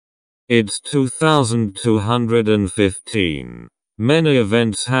It's 2215. Many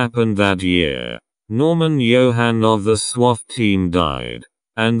events happened that year. Norman Johan of the SWAT team died,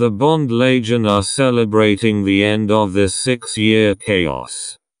 and the Bond Legion are celebrating the end of this 6-year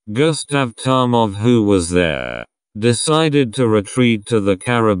chaos. Gustav Tarmov, who was there, decided to retreat to the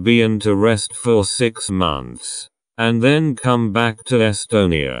Caribbean to rest for 6 months, and then come back to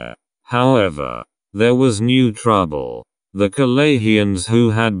Estonia. However, there was new trouble. The Kalahians,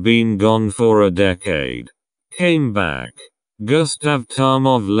 who had been gone for a decade, came back. Gustav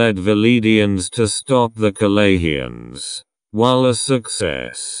Tarmov led Validians to stop the Kalahians. While a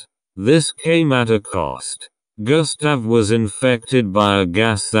success, this came at a cost. Gustav was infected by a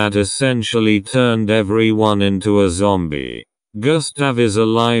gas that essentially turned everyone into a zombie. Gustav is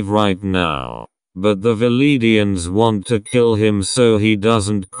alive right now, but the Validians want to kill him so he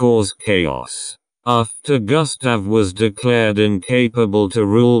doesn't cause chaos. After Gustav was declared incapable to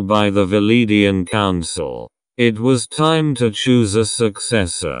rule by the Validian Council, it was time to choose a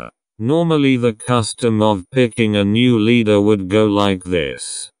successor. Normally the custom of picking a new leader would go like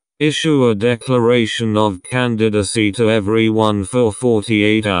this. Issue a declaration of candidacy to everyone for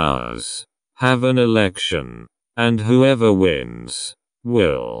 48 hours. Have an election. And whoever wins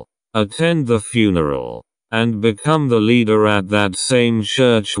will attend the funeral and become the leader at that same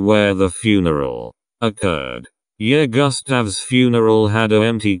church where the funeral occurred. Yeah, Gustav's funeral had an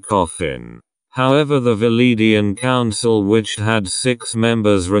empty coffin. However, the Validian Council, which had 6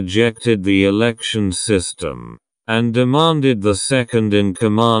 members, rejected the election system and demanded the second in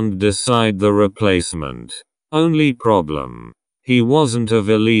command decide the replacement. Only problem: he wasn't a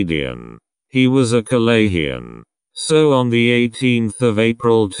Validian. He was a Kalahian. So on the 18th of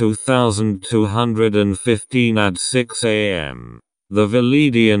April 2215 at 6 a.m., the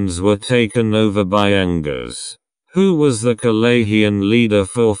Validians were taken over by Engels, who was the Kalahian leader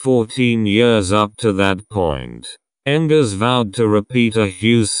for 14 years up to that point. Engels vowed to repeat a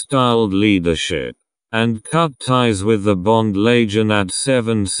Hughes-styled leadership and cut ties with the Bond Legion at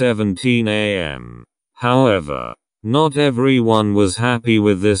 7:17 a.m. However, not everyone was happy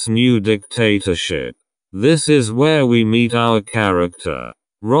with this new dictatorship. This is where we meet our character.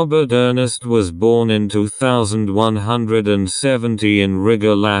 Robert Ernest was born in 2170 in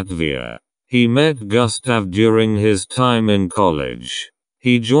Riga, Latvia. He met Gustav during his time in college.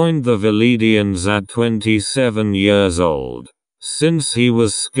 He joined the Validians at 27 years old. Since he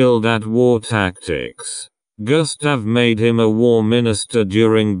was skilled at war tactics, Gustav made him a war minister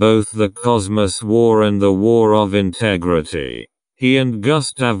during both the Cosmos War and the War of Integrity. He and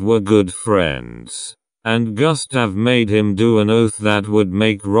Gustav were good friends, and Gustav made him do an oath that would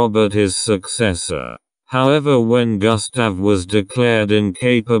make Robert his successor. However, when Gustav was declared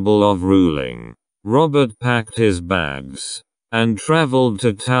incapable of ruling, Robert packed his bags and traveled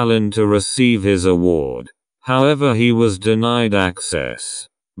to Tallinn to receive his award. However, he was denied access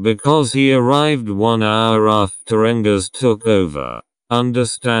because he arrived 1 hour after Engels took over.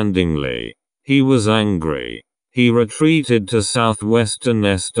 Understandingly, he was angry. He retreated to southwestern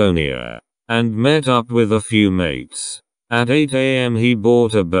Estonia and met up with a few mates. At 8 a.m. he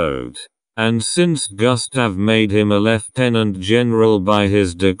bought a boat, and since Gustav made him a lieutenant general by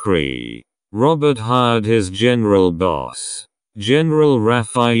his decree, Robert hired his general boss, General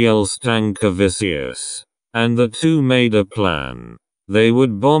Raphael Stankovicius, and the two made a plan. They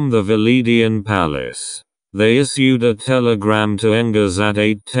would bomb the Validian palace. They issued a telegram to Engels at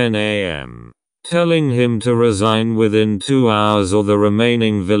 8:10 a.m. telling him to resign within 2 hours or the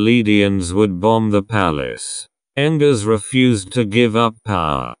remaining Validians would bomb the palace. Engels refused to give up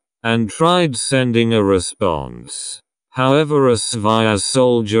power and tried sending a response. However, a Svaya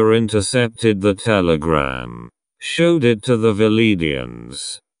soldier intercepted the telegram, showed it to the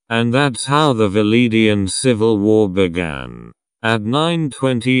Validians, and that's how the Validian civil war began. At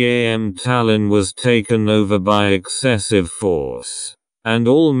 9:20 a.m. Tallinn was taken over by excessive force, and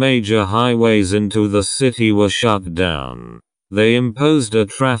all major highways into the city were shut down. They imposed a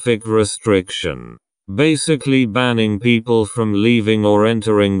traffic restriction, basically banning people from leaving or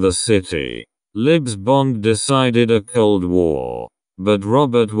entering the city. Libs Bond decided a Cold War, but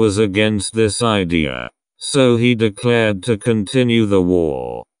Robert was against this idea, so he declared to continue the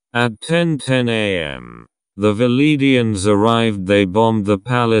war. At 10:10 a.m., the Validians arrived. They bombed the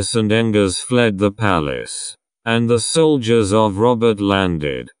palace and Engels fled the palace, and the soldiers of Robert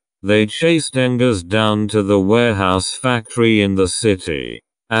landed. They chased Engels down to the warehouse factory in the city.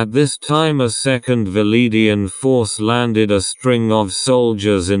 At this time, a second Validian force landed a string of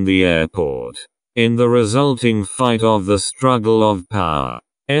soldiers in the airport. In the resulting fight of the struggle of power,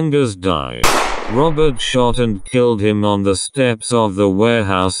 Engels died. Robert shot and killed him on the steps of the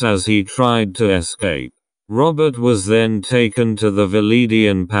warehouse as he tried to escape. Robert was then taken to the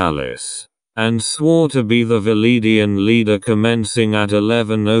Validian palace, and swore to be the Validian leader commencing at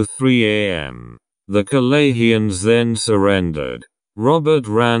 11:03 a.m. The Kalahians then surrendered. Robert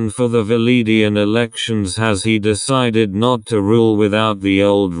ran for the Validian elections as he decided not to rule without the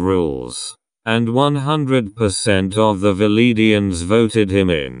old rules, and 100% of the Validians voted him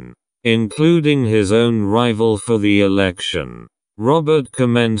in, including his own rival for the election. Robert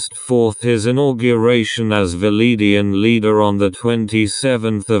commenced forth his inauguration as Validian leader on the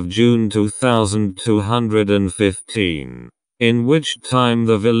 27th of June 2215. In which time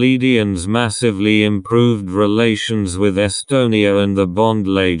the Validians massively improved relations with Estonia and the Bond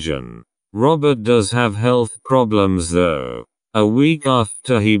Legion. Robert does have health problems though. A week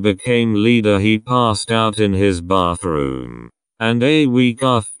after he became leader he passed out in his bathroom. And a week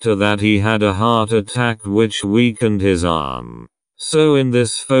after that he had a heart attack which weakened his arm. So in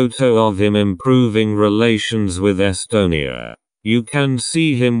this photo of him improving relations with Estonia, you can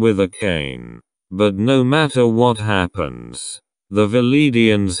see him with a cane. But no matter what happens, the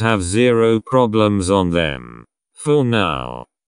Validians have zero problems on them. For now.